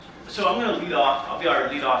So I'm going to lead off. I'll be our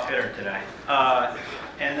lead-off hitter today.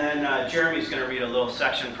 And then Jeremy's going to read a little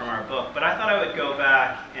section from our book. But I thought I would go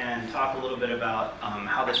back and talk a little bit about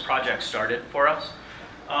how this project started for us.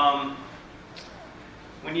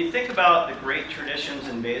 When you think about the great traditions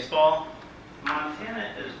in baseball,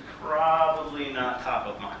 Montana is probably not top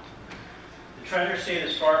of mind. The Treasure State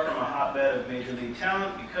is far from a hotbed of major league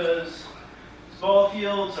talent because ball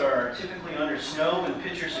fields are typically under snow when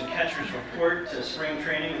pitchers and catchers report to spring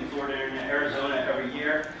training in Florida and Arizona every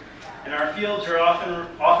year. And our fields are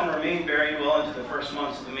often remain buried well into the first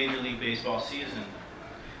months of the Major League Baseball season.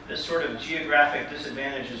 This sort of geographic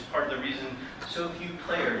disadvantage is part of the reason so few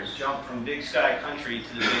players jump from Big Sky country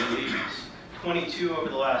to the big leagues, 22 over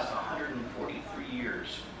the last 143 years,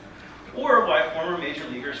 or why former major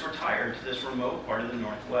leaguers retired to this remote part of the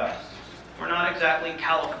Northwest. We're not exactly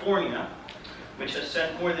California, which has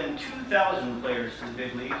sent more than 2,000 players to the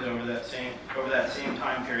big leagues over that same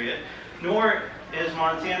time period, nor is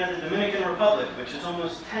Montana the Dominican Republic, which is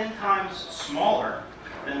almost 10 times smaller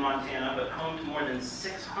than Montana, but home to more than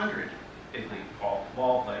 600 big league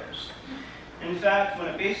ball players. In fact, when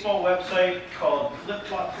a baseball website called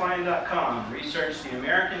FlipFlopFlying.com researched the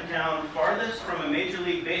American town farthest from a Major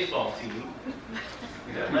League Baseball team,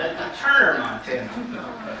 that led to Turner,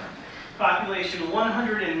 Montana. Population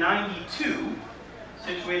 192,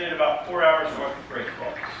 situated about 4 hours north of Great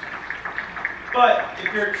Falls. But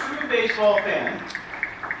if you're a true baseball fan,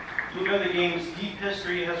 you know the game's deep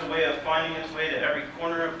history has a way of finding its way to every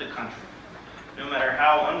corner of the country, no matter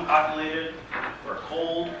how unpopulated or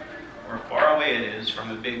cold or far away it is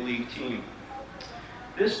from a big league team.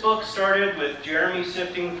 This book started with Jeremy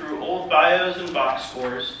sifting through old bios and box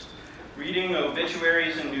scores, reading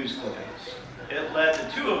obituaries and news clippings. It led the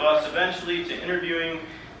two of us eventually to interviewing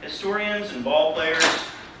historians and ball players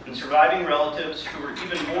and surviving relatives who were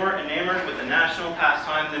even more enamored with the national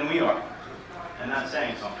pastime than we are. And that's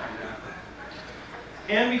saying something.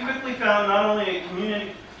 And we quickly found not only a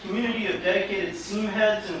community of dedicated seam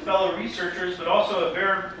heads and fellow researchers, but also a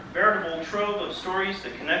veritable trove of stories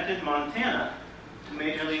that connected Montana to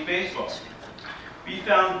Major League Baseball. We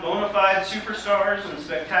found bona fide superstars and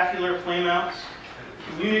spectacular flameouts,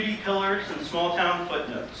 community pillars, and small-town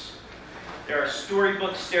footnotes. There are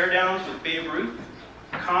storybook stare-downs with Babe Ruth,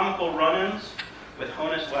 comical run-ins with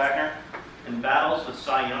Honus Wagner, and battles with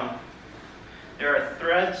Cy Young. There are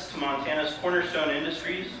threads to Montana's cornerstone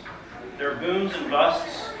industries. There are booms and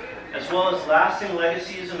busts, as well as lasting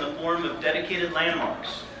legacies in the form of dedicated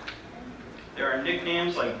landmarks. There are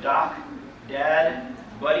nicknames like Doc, Dad,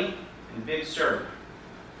 Buddy, and Big Sur.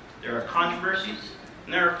 There are controversies,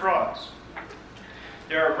 and there are frauds.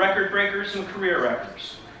 There are record breakers and career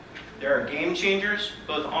wreckers. There are game changers,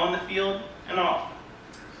 both on the field and off.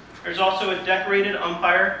 There's also a decorated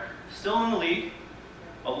umpire still in the league,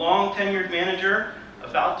 a long-tenured manager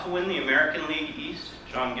about to win the American League East,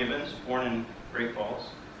 John Gibbons, born in Great Falls,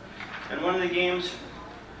 and one of the game's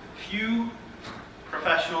few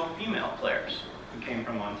professional female players who came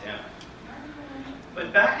from Montana.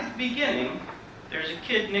 But back at the beginning, there's a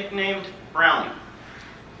kid nicknamed Brownie.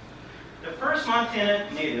 The first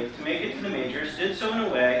Montana native to make it to the majors did so in a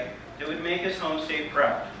way that would make his home state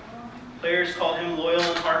proud. Players called him loyal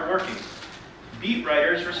and hardworking. Beat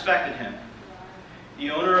writers respected him.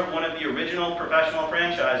 The owner of one of the original professional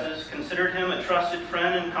franchises considered him a trusted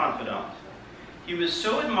friend and confidant. He was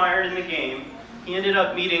so admired in the game, he ended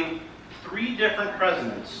up meeting 3 different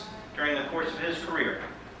presidents during the course of his career.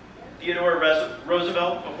 Theodore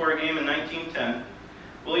Roosevelt before a game in 1910,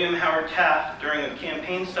 William Howard Taft during a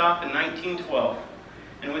campaign stop in 1912,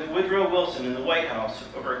 and with Woodrow Wilson in the White House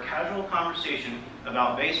over a casual conversation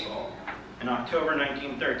about baseball in October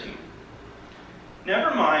 1913.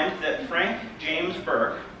 Never mind that Frank James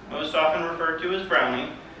Burke, most often referred to as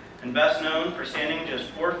Brownie, and best known for standing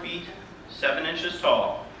just 4 feet, 7 inches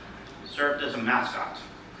tall, served as a mascot.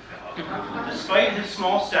 Despite his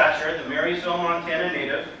small stature, the Marysville, Montana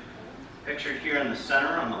native, pictured here in the center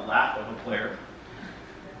on the lap of a player,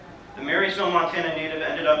 the Marysville, Montana native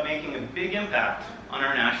ended up making a big impact on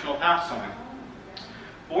our national pastime.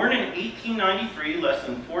 Born in 1893, less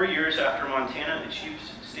than 4 years after Montana achieved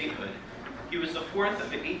statehood, he was the 4th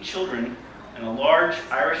of 8 children in a large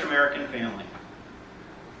Irish-American family.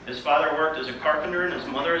 His father worked as a carpenter and his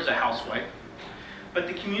mother as a housewife, but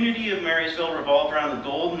the community of Marysville revolved around the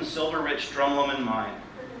gold and silver-rich Drumlummon mine.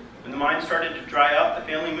 When the mine started to dry up, the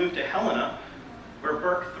family moved to Helena, where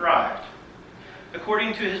Burke thrived.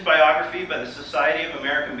 According to his biography by the Society of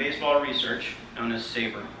American Baseball Research, known as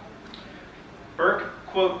SABR, Burke,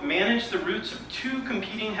 quote, managed the routes of 2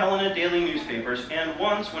 competing Helena daily newspapers, and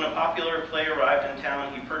once, when a popular play arrived in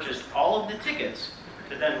town, he purchased all of the tickets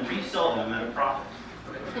to then resell them at a profit.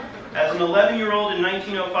 As an 11-year-old in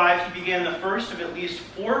 1905, he began the first of at least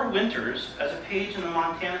 4 winters as a page in the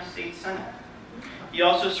Montana State Senate. He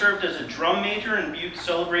also served as a drum major in Butte's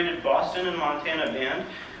celebrated Boston and Montana band,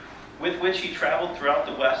 with which he traveled throughout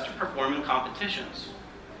the West to perform in competitions.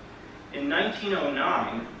 In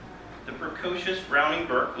 1909, the precocious Brownie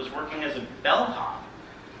Burke was working as a bellhop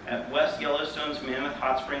at West Yellowstone's Mammoth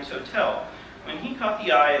Hot Springs Hotel when he caught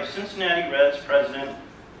the eye of Cincinnati Reds president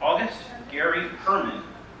August Gary Herman,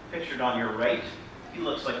 pictured on your right. He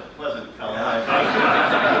looks like a pleasant fellow.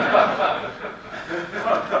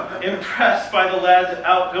 Impressed by the lad's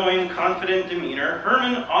outgoing, confident demeanor,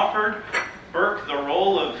 Herman offered Burke the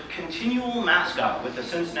role of continual mascot with the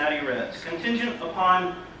Cincinnati Reds, contingent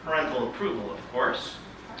upon parental approval, of course.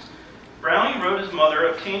 Brownie wrote his mother,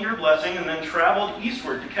 obtained her blessing, and then traveled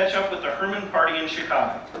eastward to catch up with the Herman party in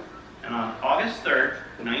Chicago. And on August 3rd,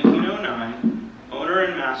 1909, owner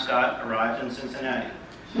and mascot arrived in Cincinnati.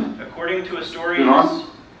 According to a story...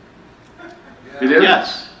 It is?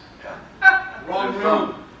 Yes. Wrong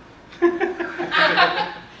room.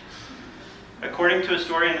 According to a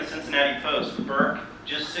story in the Cincinnati Post, Burke,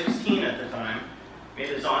 just 16 at the time, made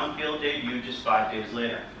his on-field debut just 5 days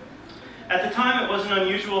later. At the time, it wasn't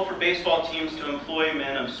unusual for baseball teams to employ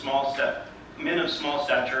men of small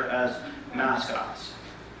stature as mascots.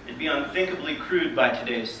 It'd be unthinkably crude by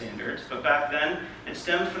today's standards, but back then, it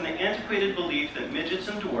stemmed from the antiquated belief that midgets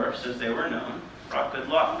and dwarfs, as they were known, brought good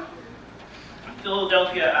luck.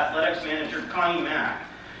 Philadelphia Athletics manager Connie Mack,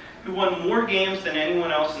 who won more games than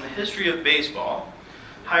anyone else in the history of baseball,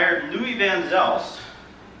 hired Louis Van Zelst,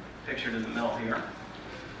 pictured in the middle here,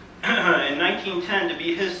 in 1910 to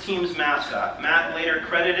be his team's mascot. Mack later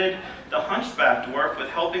credited the hunchback dwarf with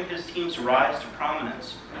helping his teams rise to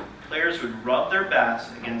prominence. Players would rub their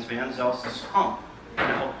bats against Van Zelst's hump to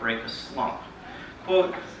help break a slump.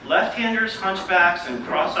 Quote, left-handers, hunchbacks, and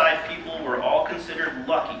cross-eyed people were all considered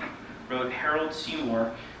lucky, wrote Harold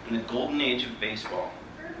Seymour in the golden age of baseball.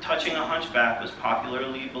 Touching a hunchback was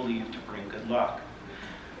popularly believed to bring good luck.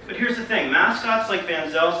 But here's the thing, mascots like Van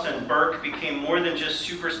Zelst and Burke became more than just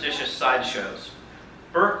superstitious sideshows.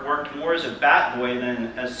 Burke worked more as a bat boy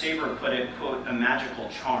than, as Saber put it, quote, a magical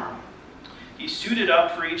charm. He suited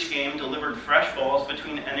up for each game, delivered fresh balls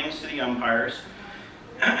between innings to the umpires,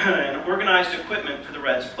 and organized equipment for the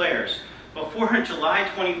Reds players. Before a July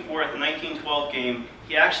 24th, 1912 game,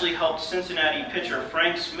 he actually helped Cincinnati pitcher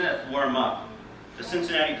Frank Smith warm up. The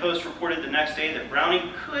Cincinnati Post reported the next day that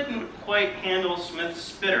Brownie couldn't quite handle Smith's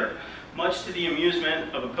spitter, much to the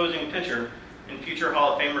amusement of opposing pitcher and future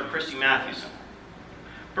Hall of Famer Christy Mathewson.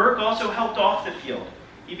 Burke also helped off the field.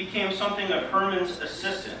 He became something of Herman's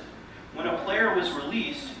assistant. When a player was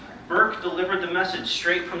released, Burke delivered the message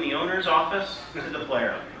straight from the owner's office to the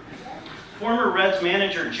player. Former Reds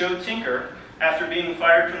manager Joe Tinker, after being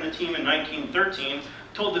fired from the team in 1913,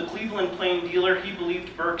 told the Cleveland Plain Dealer he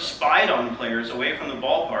believed Burke spied on players away from the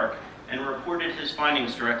ballpark and reported his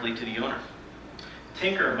findings directly to the owner.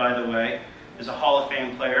 Tinker, by the way, is a Hall of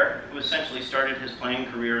Fame player who essentially started his playing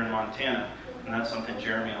career in Montana, and that's something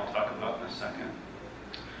Jeremy will talk about in a second.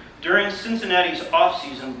 During Cincinnati's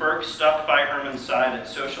offseason, Burke stuck by Herman's side at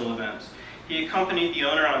social events. He accompanied the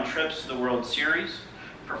owner on trips to the World Series,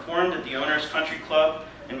 performed at the owner's country club,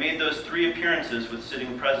 and made those 3 appearances with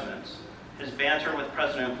sitting presidents. His banter with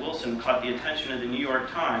President Wilson caught the attention of the New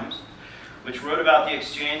York Times, which wrote about the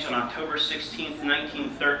exchange on October 16,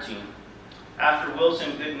 1913. After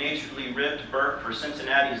Wilson good-naturedly ribbed Burke for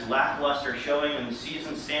Cincinnati's lackluster showing in the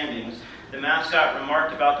season standings, the mascot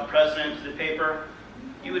remarked about the president to the paper,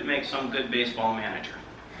 "You would make some good baseball manager."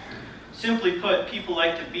 Simply put, people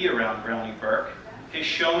like to be around Brownie Burke. His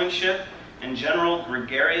showmanship and general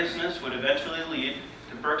gregariousness would eventually lead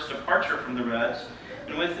to Burke's departure from the Reds,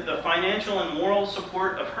 and with the financial and moral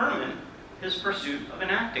support of Herman, his pursuit of an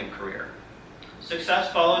acting career.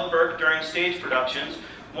 Success followed Burke during stage productions.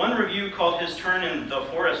 One review called his turn in The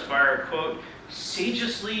Forest Fire, quote,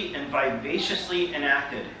 sagely and vivaciously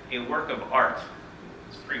enacted, a work of art.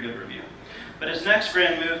 It's a pretty good review. But his next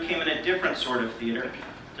grand move came in a different sort of theater.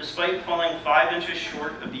 Despite falling 5 inches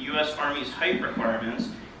short of the U.S. Army's height requirements,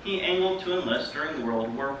 he angled to enlist during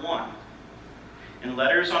World War I. In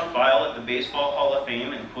letters on file at the Baseball Hall of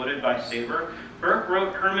Fame and quoted by Saber, Burke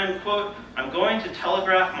wrote Herman, quote, "I'm going to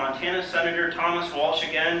telegraph Montana Senator Thomas Walsh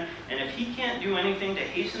again, and if he can't do anything to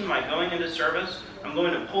hasten my going into service, I'm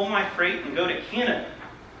going to pull my freight and go to Canada,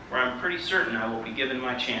 where I'm pretty certain I will be given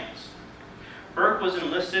my chance." Burke was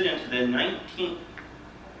enlisted into the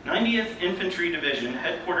 90th Infantry Division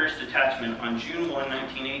Headquarters Detachment on June 1,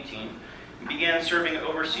 1918, and began serving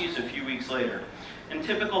overseas a few weeks later. In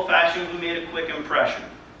typical fashion, he made a quick impression.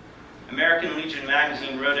 American Legion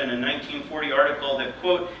magazine wrote in a 1940 article that,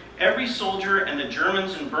 quote, every soldier and the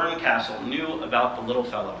Germans in Bernkastel knew about the little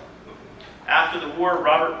fellow. After the war,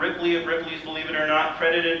 Robert Ripley of Ripley's Believe It or Not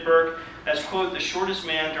credited Burke as, quote, the shortest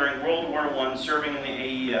man during World War I serving in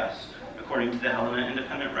the AES, according to the Helena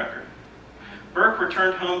Independent Record. Burke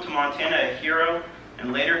returned home to Montana a hero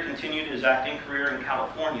and later continued his acting career in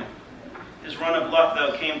California. His run of luck,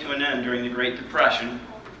 though, came to an end during the Great Depression,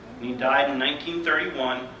 and he died in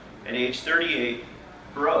 1931 at age 38,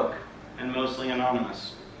 broke and mostly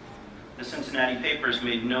anonymous. The Cincinnati papers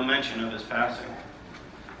made no mention of his passing.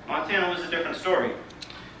 Montana was a different story.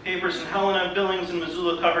 Papers in Helena, Billings, and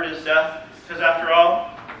Missoula covered his death because, after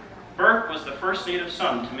all, Burke was the first native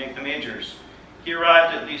son to make the majors. He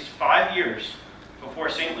arrived at least 5 years before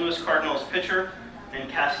St. Louis Cardinals pitcher and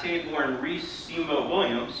Cascade-born Reese Steamboat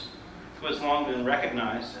Williams, who has long been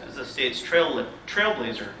recognized as the state's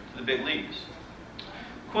trailblazer to the big leagues.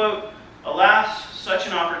 Quote, alas, such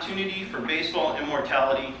an opportunity for baseball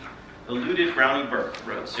immortality eluded Brownie Burke,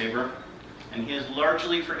 wrote Saber, and he is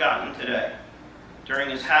largely forgotten today. During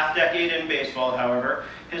his half-decade in baseball, however,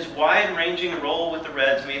 his wide-ranging role with the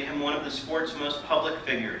Reds made him one of the sport's most public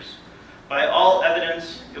figures. By all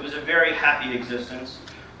evidence, it was a very happy existence,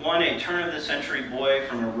 one a turn-of-the-century boy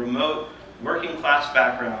from a remote, working-class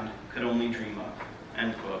background could only dream of,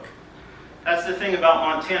 end quote. That's the thing about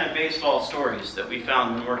Montana baseball stories that we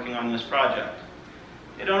found when working on this project.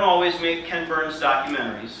 They don't always make Ken Burns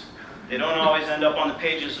documentaries. They don't always end up on the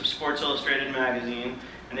pages of Sports Illustrated magazine,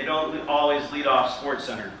 and they don't always lead off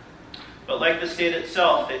SportsCenter. But like the state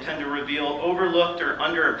itself, they tend to reveal overlooked or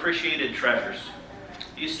underappreciated treasures.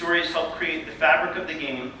 These stories help create the fabric of the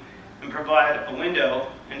game and provide a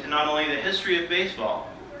window into not only the history of baseball,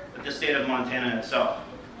 but the state of Montana itself.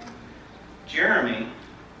 Jeremy,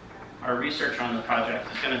 our researcher on the project,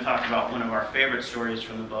 is going to talk about one of our favorite stories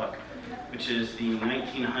from the book, which is the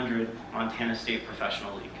 1900 Montana State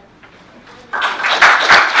Professional League.